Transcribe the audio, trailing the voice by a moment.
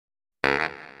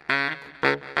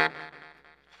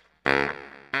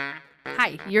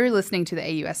Hi, you're listening to the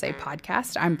AUSA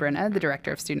podcast. I'm Brenna, the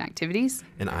Director of Student Activities.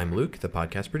 And I'm Luke, the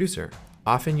podcast producer.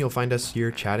 Often you'll find us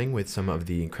here chatting with some of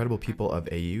the incredible people of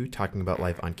AU, talking about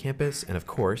life on campus, and of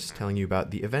course, telling you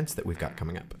about the events that we've got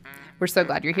coming up. We're so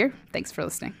glad you're here. Thanks for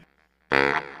listening.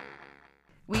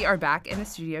 We are back in the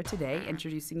studio today,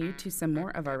 introducing you to some more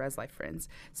of our ResLife friends.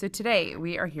 So today,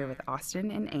 we are here with Austin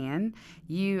and Ann.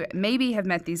 You maybe have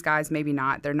met these guys, maybe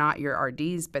not. They're not your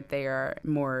RDs, but they are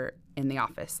more in the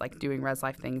office, like doing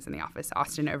ResLife things in the office.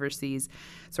 Austin oversees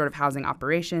sort of housing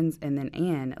operations, and then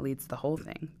Ann leads the whole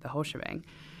thing, the whole shebang.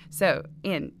 So,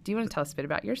 Ann, do you want to tell us a bit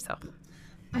about yourself?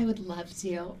 I would love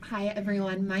to. Hi,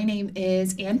 everyone. My name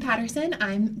is Ann Patterson.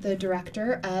 I'm the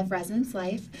Director of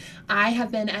ResLife. I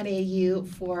have been at AU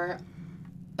for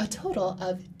a total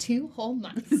of 2 whole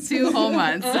months. 2 whole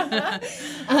months.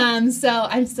 So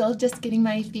I'm still just getting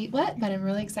my feet wet, but I'm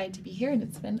really excited to be here, and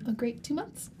it's been a great 2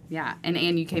 months. Yeah, and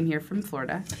Ann, you came here from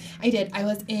Florida. I did. I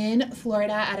was in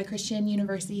Florida at a Christian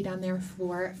university down there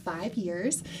for 5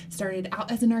 years. Started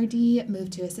out as an RD,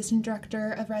 moved to Assistant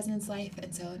Director of Residence Life,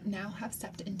 and so now have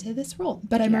stepped into this role.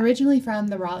 But I'm originally from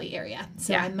the Raleigh area,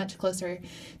 so I'm much closer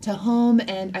to home,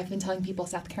 and I've been telling people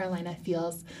South Carolina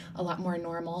feels a lot more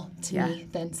normal to me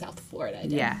than South Florida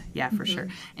did. Yeah, for sure.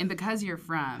 And because you're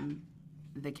from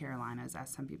the Carolinas, as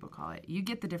some people call it, you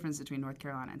get the difference between North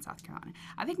Carolina and South Carolina.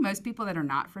 I think most people that are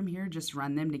not from here just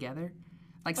run them together.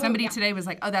 Like somebody today was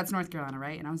like, oh, that's North Carolina,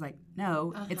 right? And I was like,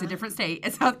 no, it's a different state.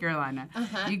 It's South Carolina.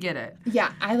 You get it.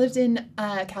 Yeah, I lived in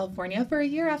California for a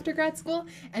year after grad school,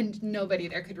 and nobody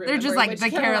there could remember. They're just like the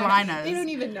Carolinas. They don't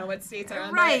even know what states are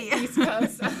on the East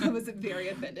Coast. I was very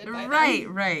offended by that.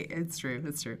 Right. It's true.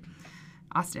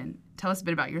 Austin, tell us a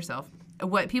bit about yourself.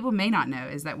 What people may not know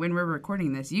is that when we're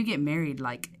recording this, you get married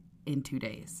like in 2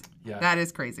 days. Yeah. That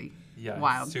is crazy. Yeah.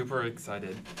 Wild. Super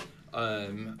excited.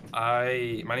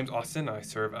 My name's Austin. I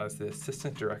serve as the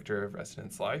Assistant Director of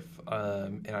Residence Life,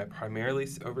 and I primarily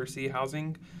oversee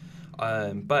housing.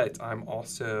 But I'm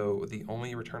also the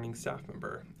only returning staff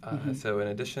member. So in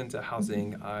addition to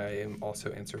housing, I am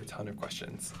also answer a ton of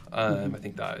questions. I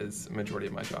think that is the majority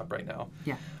of my job right now.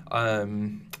 Yeah.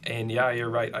 And yeah,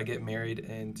 you're right. I get married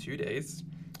in 2 days.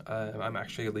 I'm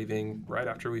actually leaving right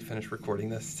after we finish recording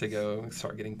this to go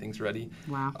start getting things ready.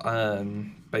 Wow.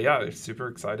 But yeah, super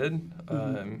excited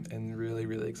and really,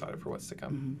 really excited for what's to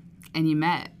come. And you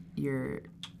met your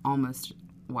almost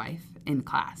wife in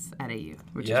class at AU,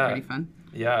 which is pretty fun.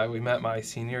 Yeah, we met my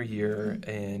senior year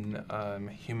in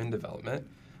human development,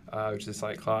 which is a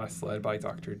psych class led by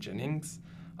Dr. Jennings.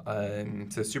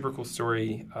 It's a super cool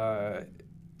story.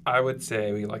 I would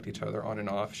say we liked each other on and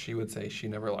off. She would say she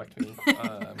never liked me,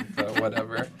 but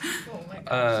whatever. Oh my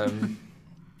gosh.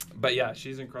 But yeah,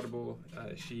 she's incredible.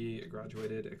 She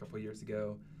graduated a couple years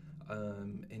ago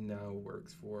and now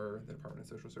works for the Department of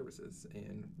Social Services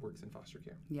and works in foster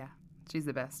care. Yeah, she's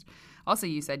the best. Also,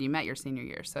 you said you met your senior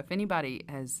year. So if anybody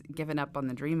has given up on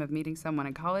the dream of meeting someone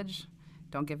in college,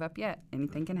 don't give up yet.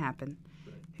 Anything can happen.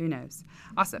 Who knows?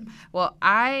 Awesome. Well,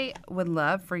 I would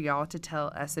love for y'all to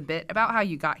tell us a bit about how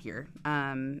you got here.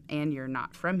 And you're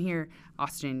not from here.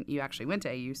 Austin, you actually went to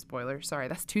AU. Spoiler. Sorry,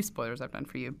 that's 2 spoilers I've done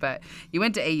for you. But you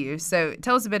went to AU. So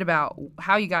tell us a bit about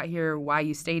how you got here, why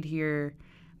you stayed here,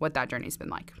 what that journey's been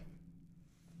like.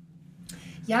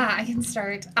 Yeah, I can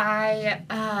start.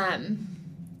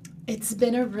 It's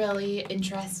been a really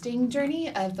interesting journey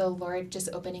of the Lord just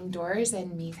opening doors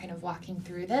and me kind of walking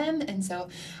through them. And so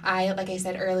like I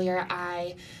said earlier,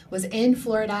 I was in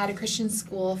Florida at a Christian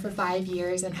school for 5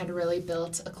 years and had really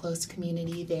built a close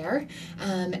community there,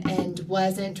 and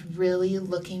wasn't really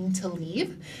looking to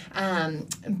leave,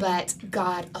 but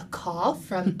got a call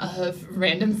from a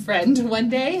random friend one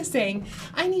day saying,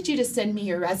 I need you to send me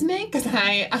your resume because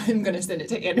I'm going to send it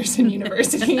to Anderson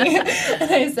University. And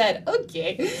I said,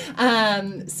 okay.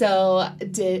 So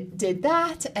did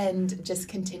that and just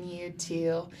continued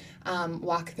to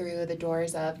walk through the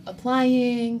doors of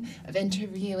applying, of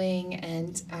interviewing,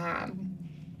 and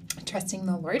trusting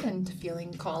the Lord and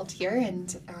feeling called here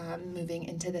and moving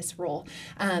into this role.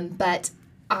 But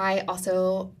I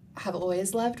also have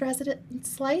always loved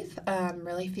residence life.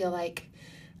 Really feel like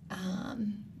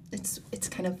it's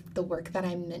kind of the work that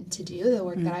I'm meant to do, the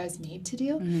work that I was made to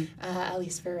do, at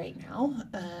least for right now.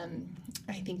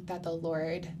 I think that the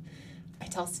Lord, I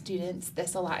tell students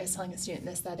this a lot. I was telling a student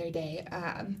this the other day.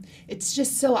 It's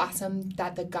just so awesome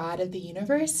that the God of the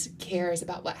universe cares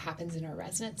about what happens in our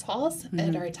residence halls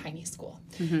at our tiny school.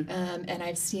 And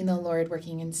I've seen the Lord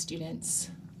working in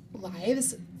students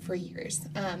lives for years,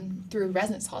 through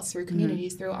residence halls, through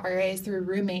communities, through RAs, through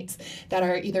roommates that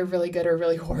are either really good or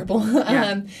really horrible.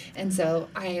 Yeah. And so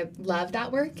I love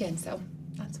that work, and so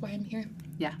that's why I'm here.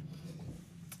 Yeah.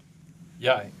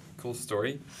 Yeah, cool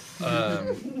story.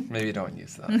 Maybe don't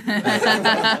use that.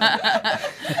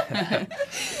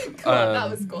 Cool, that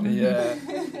was cool.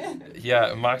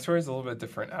 Yeah, my story is a little bit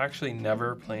different. I actually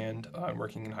never planned on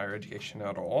working in higher education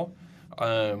at all.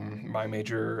 My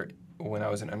major when I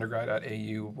was an undergrad at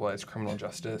AU was criminal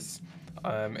justice,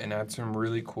 and I had some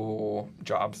really cool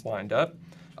jobs lined up.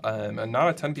 And not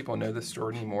a ton of people know this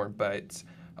story anymore, but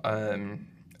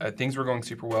things were going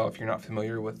super well. If you're not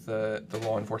familiar with the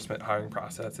law enforcement hiring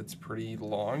process, it's pretty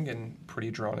long and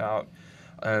pretty drawn out.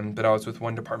 But I was with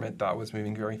one department that was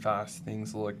moving very fast.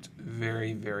 Things looked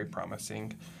very, very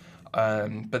promising.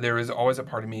 But there was always a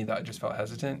part of me that just felt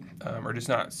hesitant, or just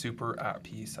not super at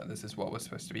peace that this is what was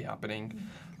supposed to be happening.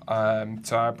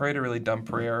 So I prayed a really dumb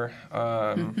prayer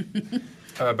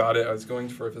about it. I was going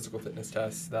for a physical fitness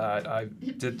test that I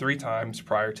did 3 times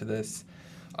prior to this.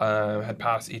 Had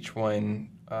passed each one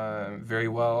very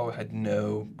well, had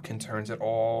no concerns at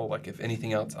all. Like, if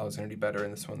anything else, I was going to do better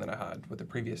in this one than I had with the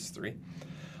previous 3.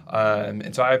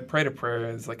 And so I prayed a prayer.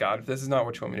 It's like, God, if this is not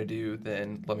what you want me to do,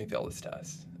 then let me fail this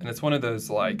test. And it's one of those,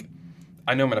 like,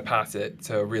 I know I'm going to pass it,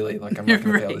 so really, like, I'm not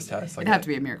going to fail this test. Like, It'd have to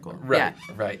be a miracle. Right,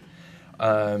 Yeah. right.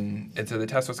 And so the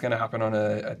test was going to happen on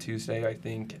a Tuesday, I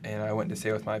think, and I went to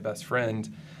stay with my best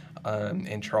friend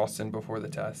in Charleston before the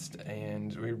test,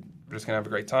 and we were just going to have a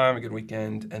great time, a good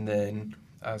weekend, and then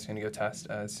I was going to go test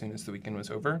as soon as the weekend was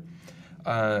over.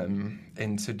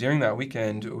 And so during that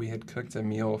weekend, we had cooked a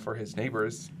meal for his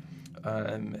neighbors,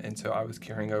 and so I was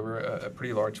carrying over a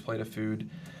pretty large plate of food,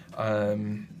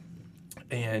 and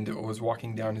was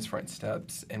walking down his front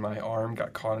steps, and my arm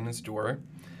got caught in his door.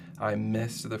 I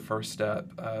missed the first step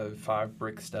of 5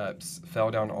 brick steps,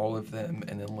 fell down all of them,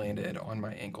 and then landed on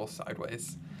my ankle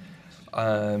sideways.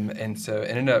 And so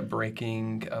ended up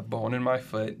breaking a bone in my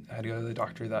foot. I had to go to the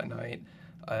doctor that night.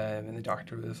 And the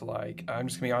doctor was like, I'm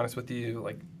just going to be honest with you,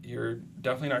 like, you're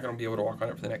definitely not going to be able to walk on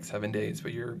it for the next 7 days,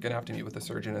 but you're going to have to meet with the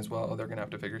surgeon as well. They're going to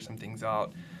have to figure some things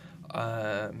out.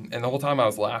 And the whole time I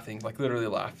was laughing, like, literally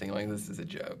laughing, like, this is a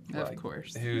joke. Of like,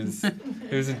 course. Who's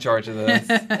in charge of this?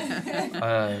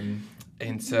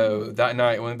 And so that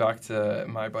night I went back to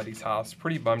my buddy's house,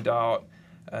 pretty bummed out.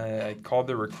 I called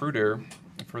the recruiter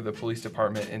for the police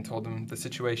department and told them the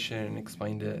situation and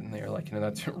explained it. And they were like,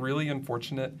 that's really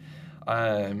unfortunate.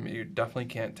 You definitely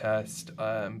can't test.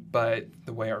 But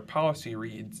the way our policy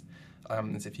reads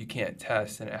is if you can't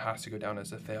test, then it has to go down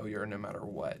as a failure no matter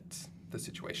what the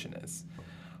situation is.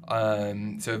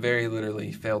 So very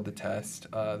literally failed the test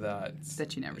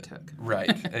that you never took.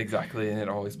 Right, exactly, and it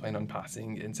always planned on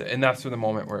passing. And that's the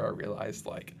moment where I realized,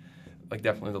 like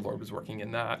definitely the Lord was working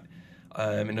in that.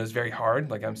 And it was very hard.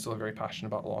 Like, I'm still very passionate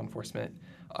about law enforcement,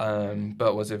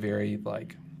 but was a very,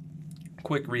 like,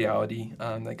 quick reality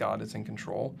that God is in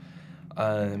control,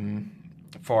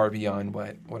 far beyond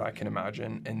what I can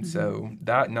imagine. And so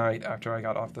that night, after I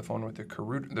got off the phone with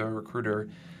the recruiter,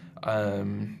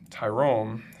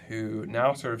 Tyrone, who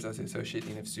now serves as the Associate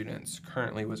Dean of Students,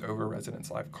 currently was over Residence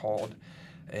Life, called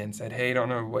and said, hey, I don't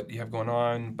know what you have going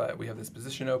on, but we have this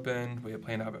position open. We had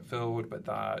planned to have it filled, but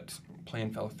that plan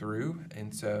fell through.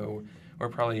 And so we're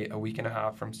probably a week and a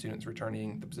half from students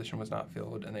returning. The position was not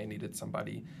filled, and they needed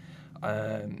somebody.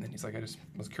 And he's like, I just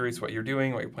was curious what you're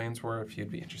doing, what your plans were, if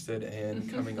you'd be interested in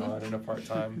coming on in a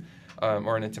part-time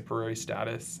or in a temporary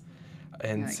status.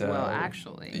 And like, so, well,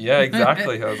 actually. Yeah,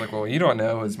 exactly. I was like, well, you don't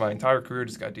know, is my entire career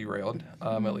just got derailed,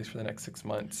 at least for the next 6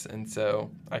 months. And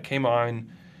so I came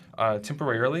on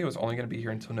temporarily. I was only going to be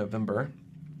here until November.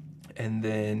 And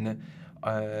then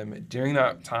during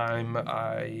that time,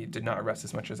 I did not rest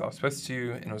as much as I was supposed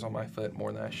to, and was on my foot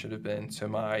more than I should have been. So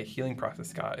my healing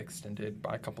process got extended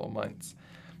by a couple of months.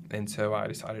 And so I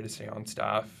decided to stay on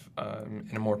staff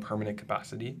in a more permanent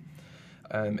capacity.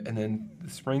 And then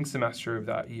the spring semester of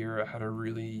that year, I had a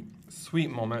really sweet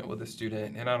moment with a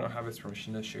student, and I don't have his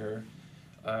permission to share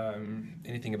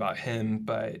anything about him,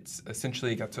 but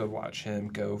essentially got to watch him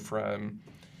go from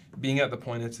being at the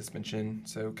point of suspension,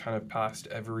 so kind of past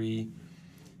every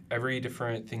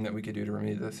different thing that we could do to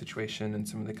remedy the situation and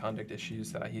some of the conduct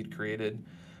issues that he had created.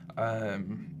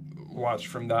 Watched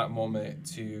from that moment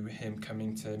to him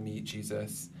coming to meet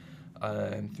Jesus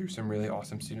through some really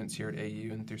awesome students here at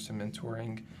AU and through some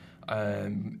mentoring,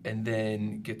 and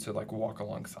then get to walk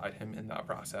alongside him in that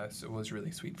process. It was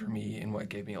really sweet for me, and what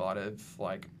gave me a lot of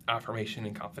affirmation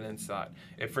and confidence that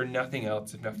if nothing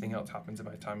else happens in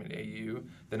my time at AU,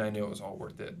 then I know it was all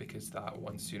worth it, because that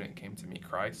one student came to meet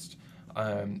Christ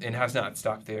and has not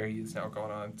stopped there. He's now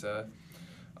gone on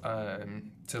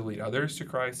to lead others to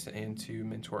Christ and to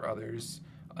mentor others,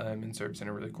 and serves in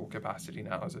a really cool capacity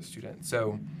now as a student.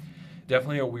 So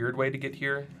definitely a weird way to get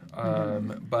here,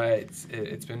 but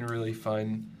it's been really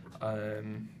fun,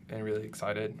 and really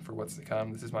excited for what's to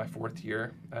come. This is my 4th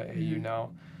year at AU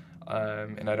now,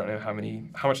 and I don't know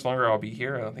how much longer I'll be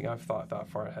here. I don't think I've thought that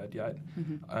far ahead yet,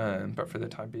 but for the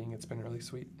time being, it's been really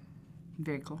sweet.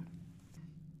 Very cool.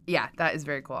 Yeah, that is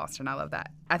very cool, Austin. I love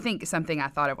that. I think something I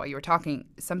thought of while you were talking,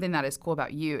 something that is cool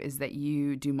about you is that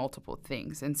you do multiple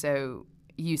things. And so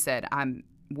you said,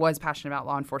 was passionate about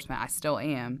law enforcement. I still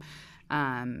am.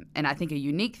 And I think a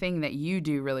unique thing that you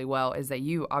do really well is that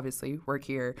you obviously work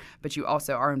here, but you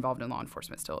also are involved in law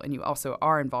enforcement still, and you also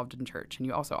are involved in church, and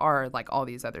you also are like all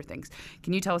these other things.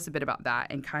 Can you tell us a bit about that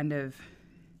and kind of,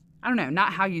 I don't know,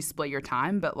 not how you split your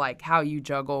time, but like how you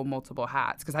juggle multiple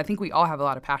hats? Because I think we all have a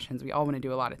lot of passions. We all want to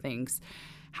do a lot of things.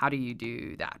 How do you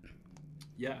do that?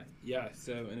 Yeah.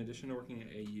 So in addition to working at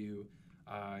AU,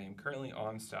 I am currently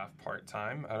on staff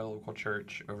part-time at a local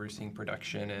church overseeing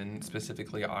production and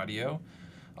specifically audio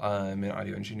and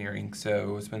audio engineering.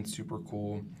 So it's been super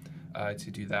cool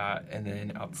to do that. And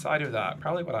then outside of that,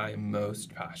 probably what I'm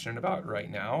most passionate about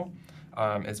right now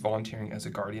is volunteering as a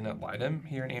guardian ad litem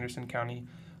here in Anderson County.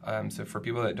 So for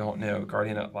people that don't know,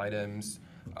 guardian ad litems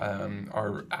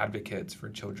are advocates for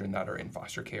children that are in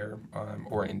foster care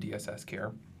or in DSS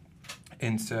care.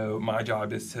 And so my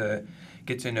job is to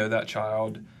get to know that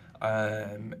child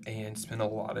and spend a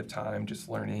lot of time just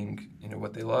learning,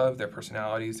 what they love, their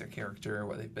personalities, their character,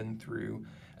 what they've been through,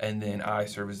 and then I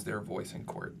serve as their voice in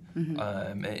court.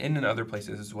 And in other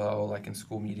places as well, like in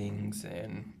school meetings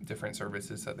and different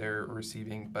services that they're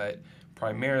receiving. But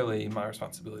primarily, my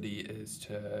responsibility is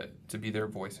to be their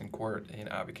voice in court and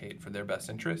advocate for their best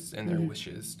interests and their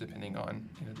wishes, depending on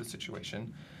the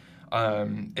situation.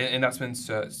 And that's been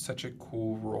such a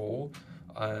cool role.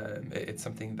 It's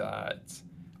something that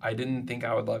I didn't think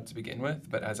I would love to begin with,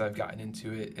 but as I've gotten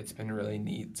into it, it's been really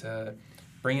neat to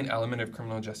bring an element of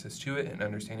criminal justice to it and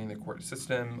understanding the court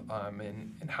system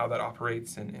and how that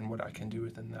operates and what I can do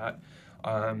within that.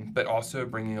 But also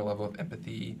bringing a level of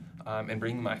empathy and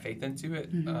bringing my faith into it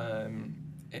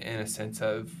in a sense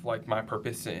of like my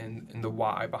purpose and the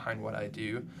why behind what I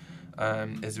do.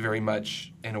 Is very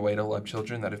much in a way to love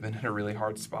children that have been in a really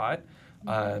hard spot,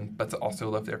 but to also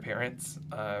love their parents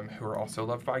who are also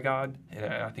loved by God. And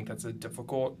I think that's a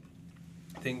difficult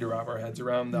thing to wrap our heads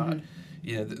around, that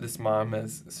this mom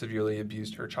has severely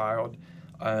abused her child.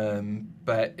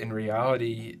 But in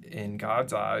reality, in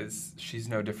God's eyes, she's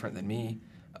no different than me,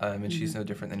 and she's no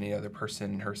different than any other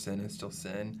person. Her sin is still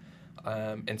sin.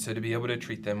 And so to be able to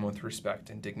treat them with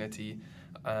respect and dignity,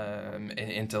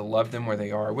 and to love them where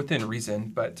they are, within reason,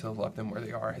 but to love them where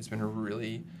they are has been a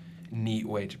really neat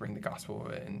way to bring the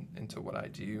gospel into what I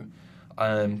do.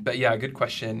 But yeah, good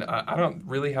question. I don't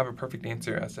really have a perfect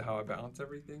answer as to how I balance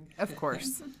everything. Of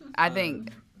course. I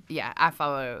think, I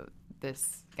follow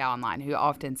this gal online who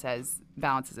often says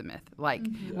balance is a myth. Like,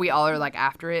 we all are like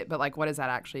after it, but like, what does that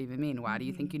actually even mean? Why do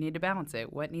you think you need to balance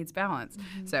it? What needs balance?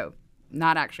 So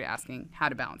not actually asking how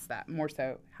to balance that, more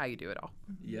so how you do it all.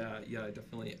 Yeah,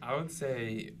 definitely. I would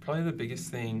say probably the biggest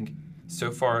thing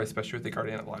so far, especially with the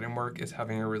guardian ad litem work, is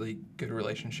having a really good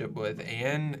relationship with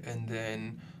Anne and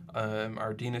then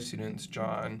our dean of students,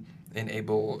 John, and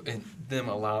them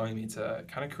allowing me to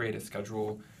kind of create a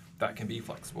schedule that can be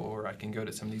flexible, or I can go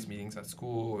to some of these meetings at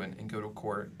school and go to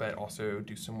court, but also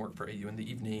do some work for AU in the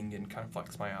evening and kind of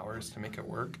flex my hours to make it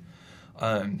work.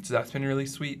 So that's been really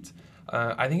sweet.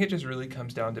 I think it just really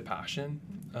comes down to passion.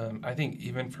 I think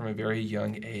even from a very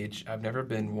young age, I've never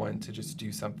been one to just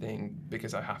do something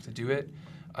because I have to do it.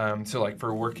 So like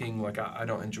for working, like I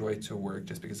don't enjoy to work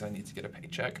just because I need to get a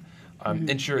paycheck.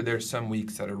 And sure, there's some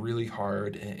weeks that are really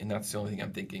hard, and that's the only thing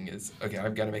I'm thinking is, okay,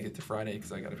 I've got to make it to Friday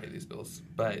because I got to pay these bills.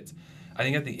 But I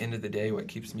think at the end of the day, what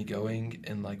keeps me going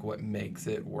and like what makes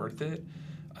it worth it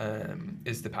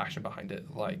is the passion behind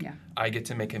it. Like, I get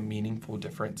to make a meaningful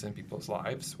difference in people's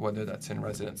lives, whether that's in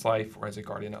residence life or as a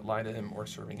guardian ad litem or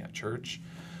serving at church.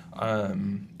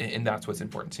 And that's what's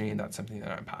important to me, and that's something that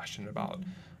I'm passionate about.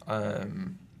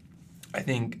 I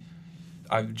think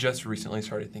I've just recently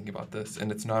started thinking about this,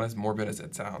 and it's not as morbid as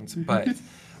it sounds, but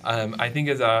I think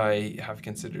as I have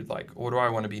considered, like, what do I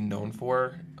want to be known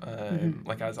for,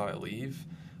 like, as I leave,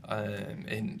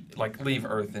 and, like, leave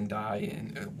Earth and die,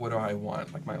 and what do I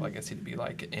want, like, my legacy to be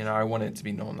like? And I want it to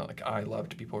be known that, like, I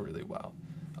loved people really well.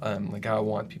 Like, I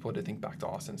want people to think back to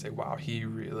Austin and say, wow, he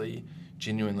really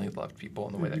genuinely loved people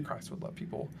in the way that Christ would love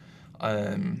people.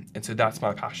 And so that's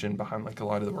my passion behind like a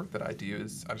lot of the work that I do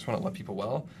is I just want to love people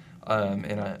well,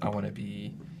 and I want to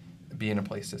be in a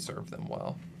place to serve them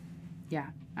well. Yeah,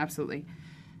 absolutely.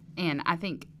 And I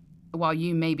think while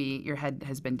you maybe your head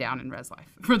has been down in ResLife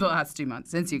for the last 2 months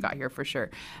since you got here for sure,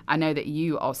 I know that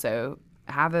you also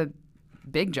have a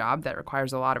big job that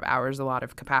requires a lot of hours, a lot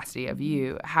of capacity of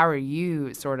you. How are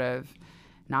you sort of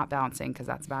not balancing, because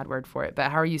that's a bad word for it,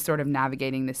 but how are you sort of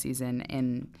navigating the season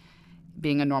in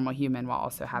being a normal human while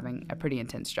also having a pretty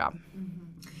intense job?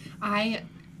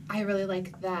 I really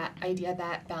like that idea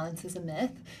that balance is a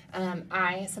myth.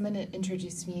 Someone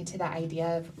introduced me to the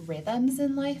idea of rhythms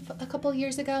in life a couple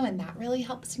years ago, and that really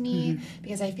helps me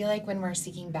because I feel like when we're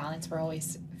seeking balance, we're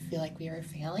always feel like we are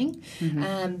failing.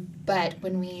 But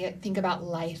when we think about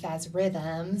life as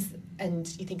rhythms, and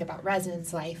you think about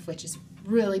residence life, which is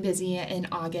really busy in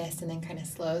August and then kind of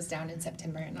slows down in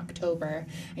September and October,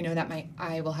 I know that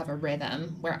I will have a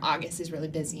rhythm where August is really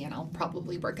busy and I'll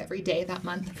probably work every day that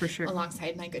month for sure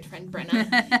alongside my good friend Brenna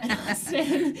and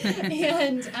Austin,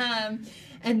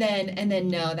 and then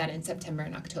know that in September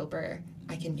and October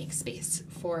I can make space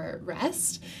for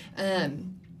rest.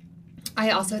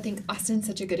 I also think Austin's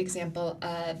such a good example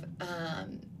of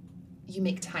you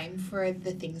make time for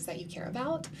the things that you care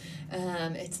about.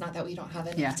 It's not that we don't have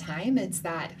enough time. It's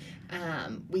that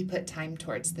we put time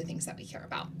towards the things that we care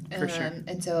about. For sure.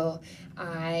 And so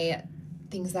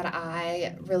things that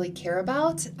I really care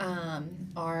about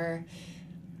are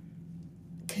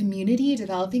community,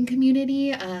 developing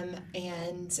community, and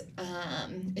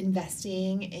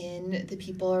investing in the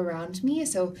people around me.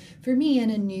 So for me, in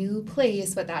a new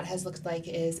place, what that has looked like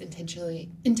is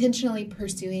intentionally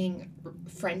pursuing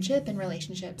friendship and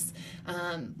relationships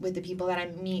with the people that I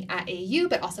meet at AU,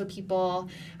 but also people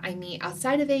I meet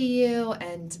outside of AU,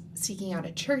 and seeking out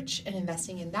a church and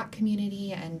investing in that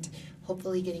community and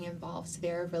hopefully getting involved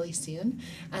there really soon.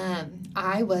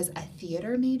 I was a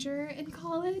theater major in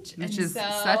college. Which is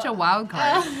such a wild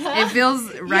card. It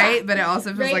feels right, but it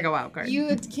also feels like a wild card.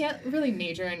 You can't really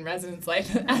major in residence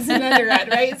life as an undergrad,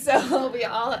 right? So we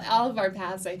all of our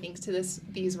paths, I think, to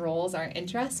these roles are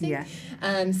interesting. Yeah.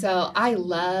 So I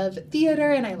love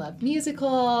theater and I love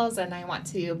musicals and I want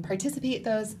to participate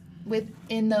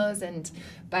within those and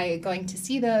by going to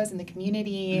see those in the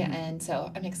community. And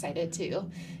so I'm excited to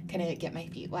kind of get my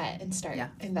feet wet and start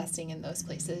investing in those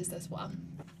places as well.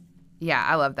 Yeah,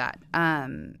 I love that.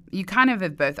 You kind of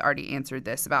have both already answered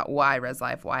this about why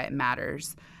ResLife, why it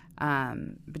matters.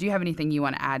 But do you have anything you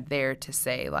want to add there to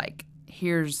say, like,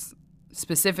 here's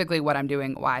specifically what I'm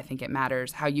doing, why I think it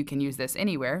matters, how you can use this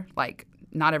anywhere? Like,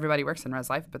 not everybody works in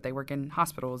ResLife, but they work in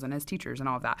hospitals and as teachers and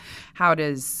all of that.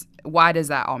 Why does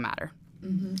that all matter?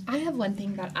 I have one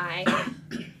thing that I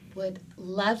would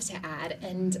love to add,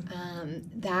 and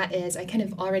that is, I kind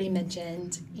of already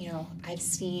mentioned, I've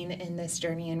seen in this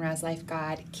journey in ResLife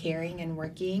God caring and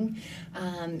working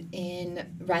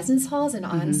in residence halls and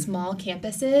on small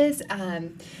campuses.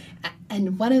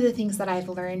 And one of the things that I've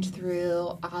learned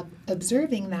through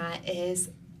observing that is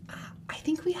I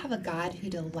think we have a God who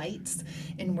delights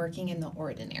in working in the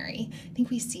ordinary. I think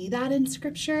we see that in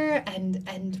Scripture,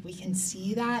 and we can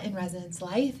see that in residence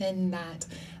life, and that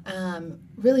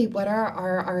really what are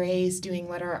our RAs doing,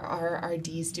 what are our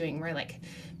RDs doing? We're like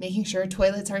making sure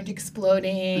toilets aren't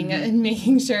exploding and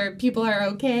making sure people are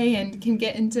okay and can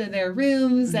get into their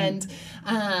rooms, and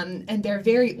they're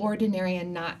very ordinary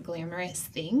and not glamorous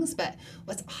things. But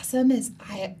what's awesome is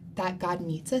that God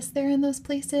meets us there in those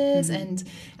places, and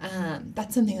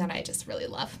that's something that I just really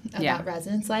love about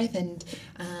residence life, and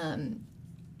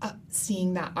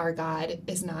seeing that our God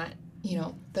is not,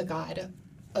 the God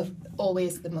of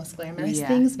always the most glamorous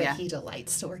things, but he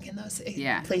delights to work in those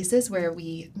places where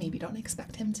we maybe don't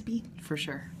expect him to be. For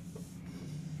sure.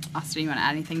 Austin, you want to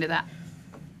add anything to that?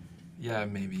 Yeah,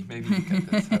 maybe you cut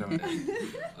this. I don't know.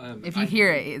 If you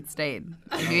hear it, it stayed.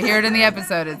 If you hear it in the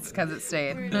episode, it's because it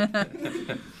stayed.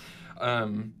 I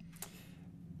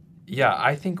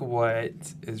think what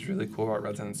is really cool about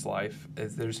residence life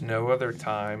is there's no other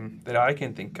time that I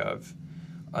can think of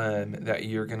that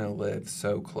you're going to live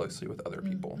so closely with other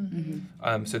people.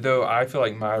 So though I feel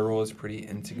like my role is pretty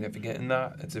insignificant in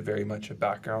that, it's a very much a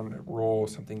background role,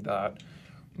 something that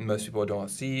most people don't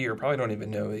see or probably don't even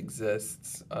know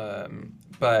exists.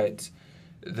 But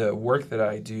the work that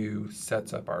I do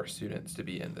sets up our students to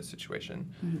be in this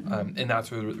situation. And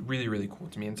that's really, really cool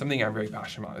to me. And something I'm very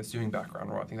passionate about is doing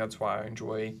background role. I think that's why I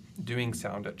enjoy doing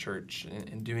sound at church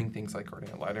and doing things like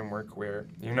ordinary lighting work where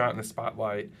you're not in the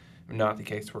spotlight. I'm not the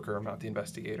caseworker, I'm not the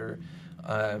investigator,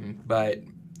 but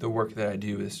the work that I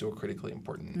do is still critically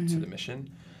important to the mission.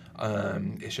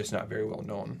 It's just not very well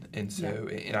known. And so,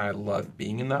 and I love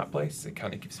being in that place. It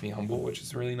kind of keeps me humble, which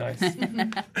is really nice.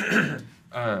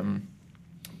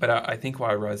 But I think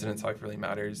why residence life really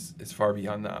matters is far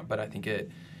beyond that. But I think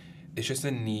it's just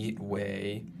a neat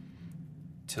way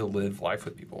to live life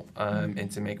with people, and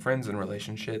to make friends and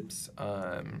relationships,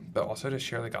 but also to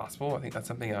share the gospel. I think that's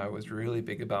something I was really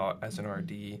big about as an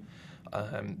RD.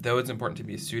 Though it's important to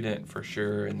be a student for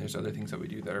sure, and there's other things that we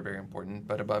do that are very important,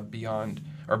 but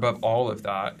above all of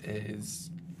that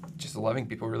is just loving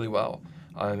people really well,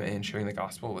 and sharing the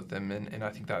gospel with them. And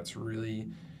I think that's really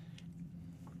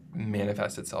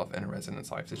manifests itself in a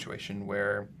residence life situation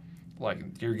where, like,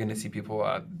 you're going to see people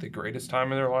at the greatest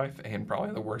time of their life and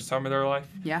probably the worst time of their life.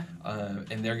 Yeah.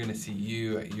 And they're going to see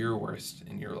you at your worst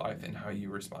in your life and how you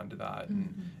respond to that,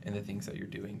 and the things that you're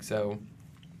doing. So,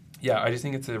 yeah, I just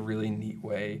think it's a really neat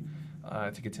way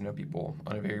to get to know people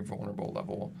on a very vulnerable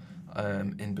level,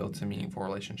 and build some meaningful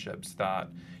relationships that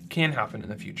can happen in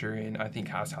the future, and I think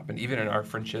has happened even in our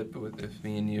friendship with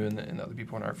me and you and the other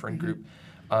people in our friend group.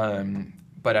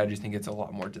 But I just think it's a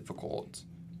lot more difficult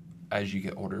as you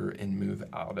get older and move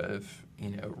out of,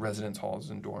 residence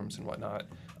halls and dorms and whatnot,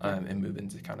 and move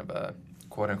into kind of a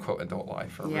quote-unquote adult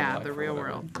life or real life. The real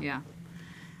world.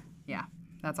 Yeah,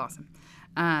 that's awesome.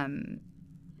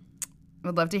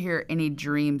 Would love to hear any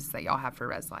dreams that y'all have for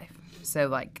ResLife. So,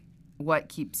 like, what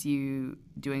keeps you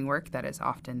doing work that is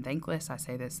often thankless? I've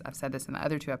said this in the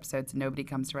other 2 episodes. Nobody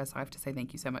comes to ResLife to say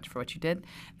thank you so much for what you did.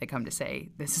 They come to say,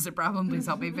 this is a problem, please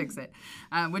help me fix it,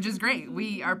 which is great.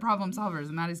 We are problem solvers,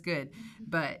 and that is good.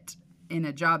 But in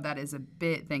a job that is a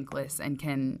bit thankless and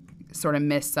can sort of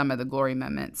miss some of the glory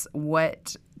moments,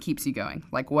 what keeps you going?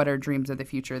 Like, what are dreams of the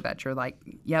future that you're like,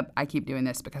 yep, I keep doing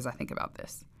this because I think about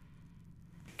this?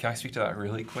 Can I speak to that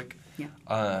really quick?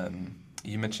 Yeah.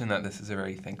 You mentioned that this is a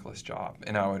very thankless job,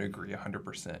 and I would agree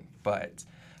 100%. But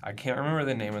I can't remember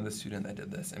the name of the student that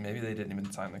did this, and maybe they didn't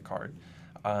even sign the card.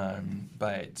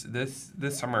 But this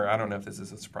summer, I don't know if this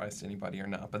is a surprise to anybody or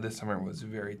not, but this summer was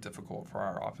very difficult for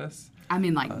our office. I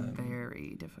mean, like,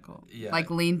 very difficult. Yeah. Like,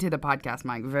 lean to the podcast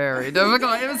mic. Very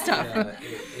difficult. It was tough. Yeah,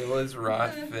 it was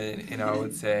rough, and I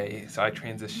would say, so I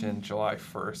transitioned July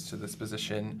 1st to this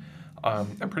position.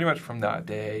 And pretty much from that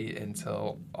day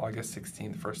until August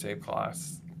 16th, first day of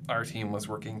class, our team was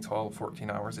working 12,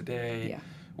 14 hours a day. Yeah.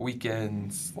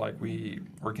 Weekends, like, we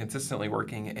were consistently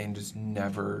working and just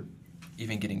never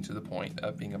even getting to the point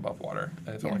of being above water.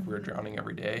 I felt like we were drowning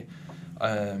every day.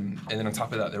 And then on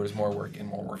top of that, there was more work and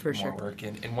more work and more work.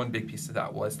 And one big piece of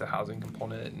that was the housing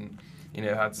component, and,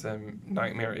 had some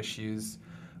nightmare issues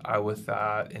with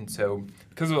that. And so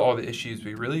because of all the issues,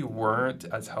 we really weren't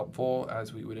as helpful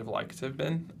as we would have liked to have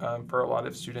been for a lot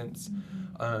of students.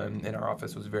 And our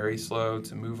office was very slow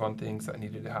to move on things that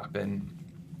needed to happen.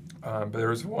 But there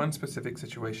was one specific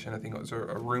situation, I think it was a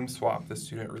room swap the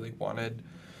student really wanted,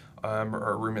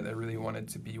 or a roommate they really wanted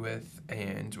to be with.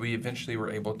 And we eventually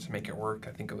were able to make it work.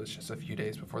 I think it was just a few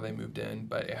days before they moved in,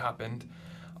 but it happened.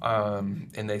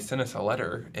 And they sent us a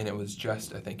letter, and it was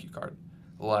just a thank you card.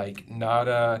 Like, not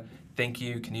a thank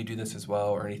you, can you do this as well,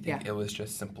 or anything. It was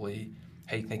just simply,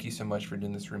 hey, thank you so much for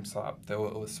doing this room swap. Though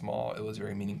it was small, it was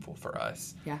very meaningful for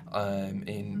us.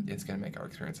 And it's going to make our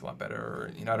experience a lot better.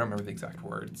 Or, I don't remember the exact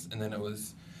words. And then it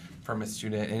was from a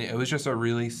student, and it was just a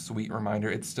really sweet reminder.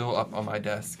 It's still up on my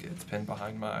desk. It's pinned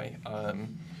behind my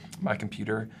my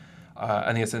computer.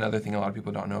 I think it's another thing a lot of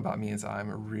people don't know about me is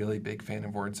I'm a really big fan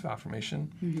of words of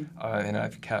affirmation. And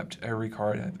I've kept every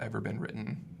card I've ever been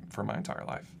written for my entire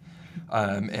life.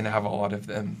 And I have a lot of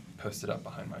them posted up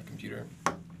behind my computer.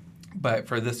 But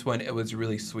for this one, it was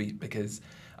really sweet because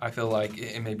I feel like,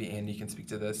 and maybe Andy can speak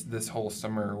to this whole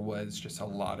summer was just a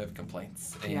lot of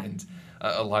complaints and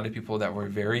a lot of people that were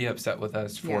very upset with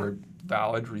us for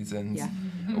valid reasons.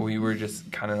 We were just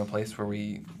kind of in a place where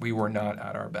we were not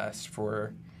at our best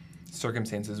for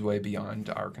circumstances way beyond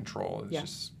our control. It's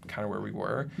just kind of where we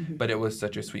were. But it was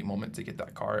such a sweet moment to get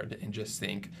that card and just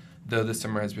think, though the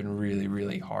summer has been really,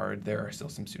 really hard, there are still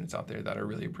some students out there that are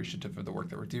really appreciative of the work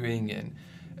that we're doing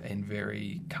and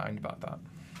very kind about that.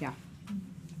 Yeah.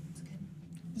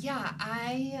 Yeah,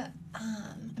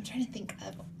 I'm trying to think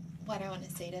of what I want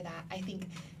to say to that. I think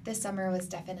this summer was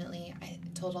definitely, I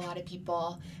told a lot of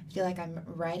people, I feel like I'm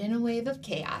right in a wave of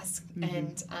chaos.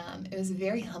 And it was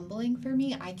very humbling for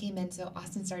me. I came in, so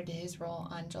Austin started his role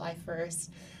on July 1st.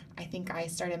 I think I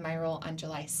started my role on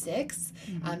July 6th.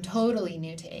 I'm totally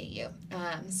new to AU.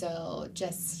 So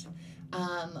just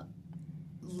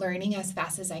learning as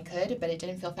fast as I could, but it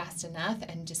didn't feel fast enough,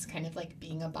 and just kind of like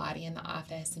being a body in the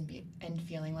office and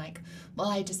feeling like, well,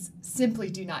 I just simply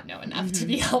do not know enough to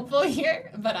be helpful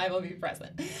here, but I will be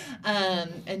present.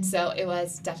 And so it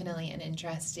was definitely an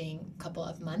interesting couple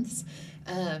of months.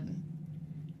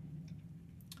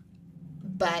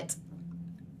 But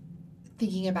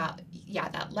thinking about,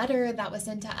 that letter that was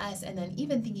sent to us, and then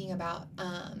even thinking about,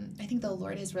 I think the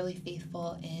Lord is really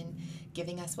faithful in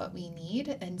giving us what we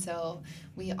need. And so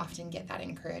we often get that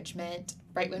encouragement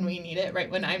right when we need it,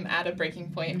 right when I'm at a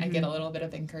breaking point, I get a little bit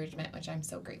of encouragement, which I'm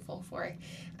so grateful for.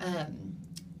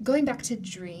 Going back to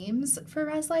dreams for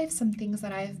ResLife, some things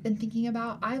that I've been thinking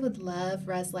about, I would love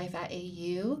ResLife at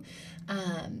AU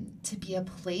to be a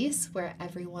place where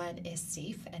everyone is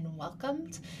safe and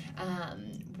welcomed,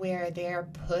 where they're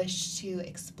pushed to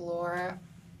explore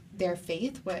their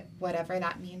faith, whatever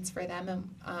that means for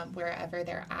them, and wherever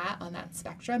they're at on that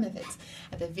spectrum. If it's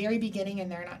at the very beginning and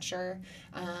they're not sure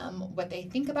what they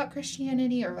think about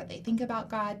Christianity or what they think about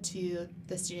God, to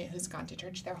the student who's gone to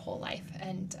church their whole life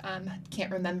and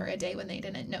can't remember a day when they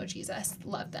didn't know Jesus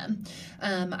loved them.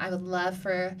 I would love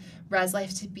for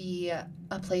ResLife to be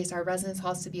a place, our residence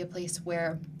halls to be a place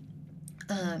where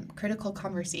critical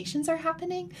conversations are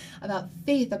happening about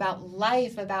faith, about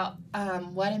life, about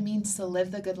what it means to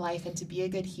live the good life and to be a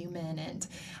good human. And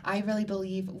I really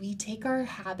believe we take our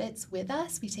habits with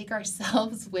us. We take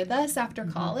ourselves with us after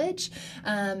college.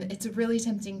 It's really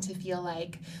tempting to feel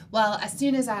like, well, as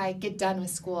soon as I get done with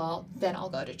school, then I'll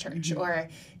go to church, or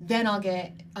then I'll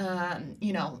get,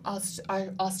 I'll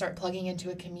start plugging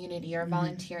into a community or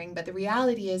volunteering. But the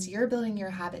reality is you're building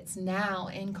your habits now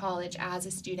in college as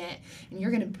a student, and you're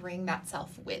going to bring that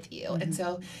self with you. And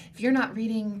so if you're not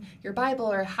reading your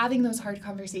Bible or having those hard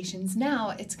conversations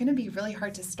now, it's going to be really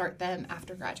hard to start them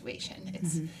after graduation.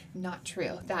 It's not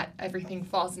true that everything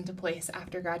falls into place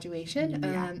after graduation.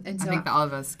 And so I think that all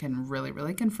of us can really,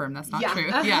 really confirm that's not true.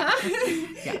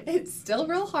 It's still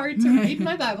real hard to read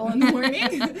my Bible in the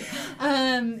morning.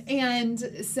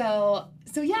 So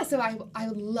I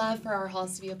would love for our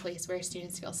halls to be a place where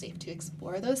students feel safe to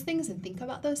explore those things and think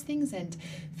about those things and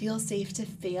feel safe to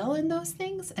fail in those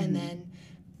things, and then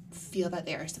feel that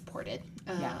they are supported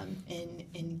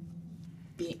in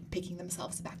picking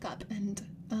themselves back up and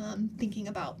thinking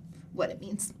about what it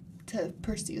means to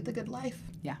pursue the good life.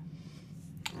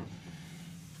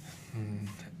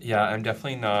 Yeah, I'm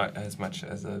definitely not as much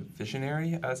as a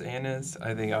visionary as Anne is.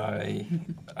 I think I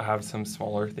have some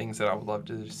smaller things that I would love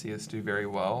to see us do very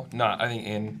well. I think,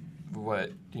 Anne,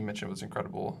 what you mentioned was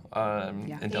incredible, and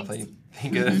definitely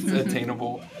think it's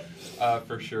attainable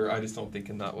for sure. I just don't think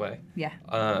in that way.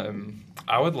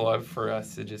 I would love for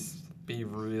us to just be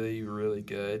really, really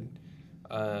good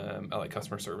at like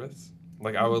customer service.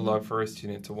 Like, I would love for a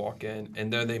student to walk in,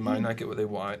 and though they might not get what they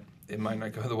want, it might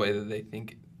not go the way that they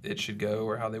think it should go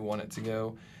or how they want it to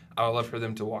go, I would love for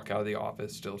them to walk out of the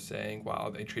office still saying,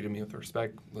 wow, they treated me with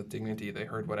respect, with dignity, they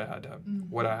heard what I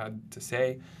had to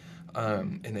say,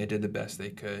 and they did the best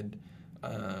they could.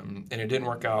 And it didn't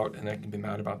work out, and I can be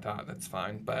mad about that, that's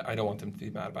fine, but I don't want them to be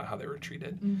mad about how they were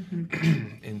treated.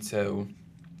 And so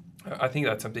I think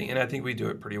that's something, and I think we do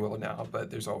it pretty well now, but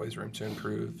there's always room to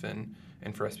improve and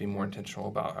for us to be more intentional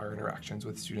about our interactions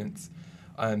with students.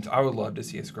 So I would love to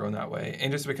see us grow in that way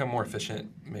and just become more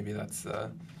efficient. Maybe that's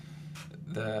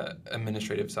the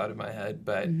administrative side of my head,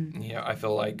 but I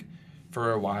feel like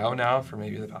for a while now, for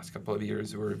maybe the past couple of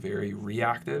years, we're very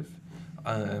reactive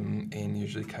and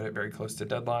usually cut it very close to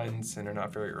deadlines and are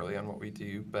not very early on what we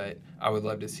do. But I would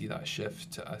love to see that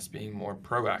shift to us being more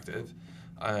proactive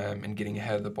and getting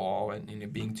ahead of the ball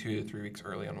and being 2 to 3 weeks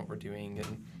early on what we're doing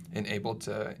and able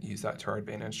to use that to our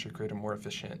advantage to create a more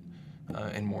efficient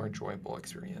and more enjoyable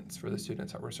experience for the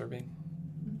students that we're serving.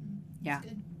 Yeah,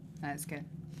 that's good.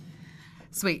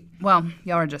 Sweet. Well,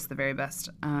 y'all are just the very best.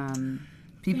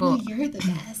 People, you're the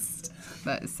best.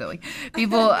 That is silly.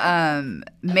 People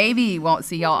maybe won't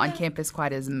see y'all on campus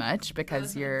quite as much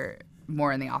because you're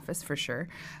more in the office for sure.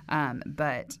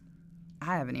 But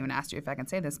I haven't even asked you if I can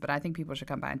say this, but I think people should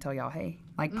come by and tell y'all, hey,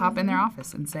 like pop in their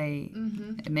office and say,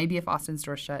 maybe if Austin's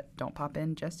door's shut, don't pop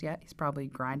in just yet. He's probably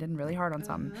grinding really hard on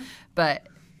something. But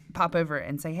pop over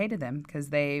and say hey to them because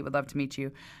they would love to meet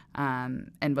you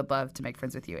and would love to make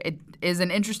friends with you. It is an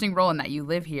interesting role in that you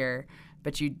live here,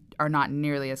 but you are not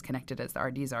nearly as connected as the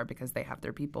RDs are because they have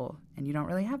their people, and you don't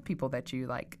really have people that you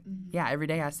like. Yeah, every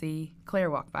day I see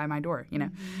Claire walk by my door, you know.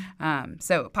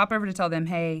 So pop over to tell them,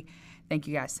 hey, thank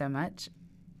you guys so much.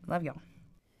 Love y'all.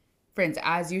 Friends,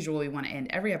 as usual, we want to end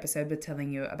every episode with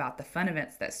telling you about the fun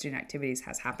events that Student Activities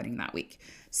has happening that week.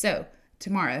 So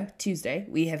tomorrow, Tuesday,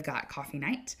 we have got coffee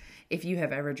night. If you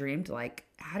have ever dreamed, like,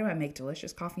 how do I make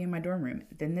delicious coffee in my dorm room?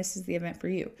 Then this is the event for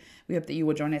you. We hope that you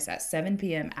will join us at 7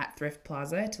 p.m. at Thrift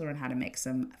Plaza to learn how to make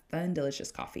some fun,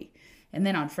 delicious coffee. And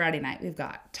then on Friday night, we've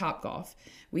got Topgolf.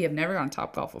 We have never gone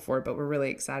Topgolf before, but we're really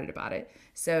excited about it.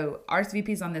 So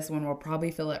RSVPs on this one will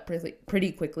probably fill up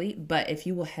pretty quickly, but if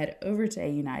you will head over to A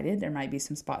United, there might be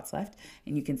some spots left,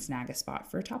 and you can snag a spot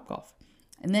for Topgolf.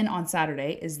 And then on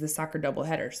Saturday is the soccer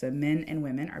doubleheader. So men and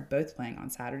women are both playing on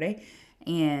Saturday.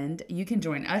 And you can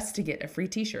join us to get a free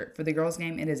t-shirt. For the girls'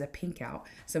 game, it is a pink out.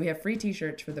 So we have free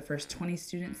t-shirts for the first 20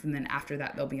 students. And then after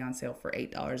that, they'll be on sale for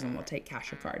 $8 and we'll take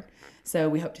cash or card. So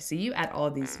we hope to see you at all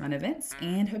of these fun events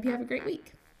and hope you have a great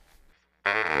week.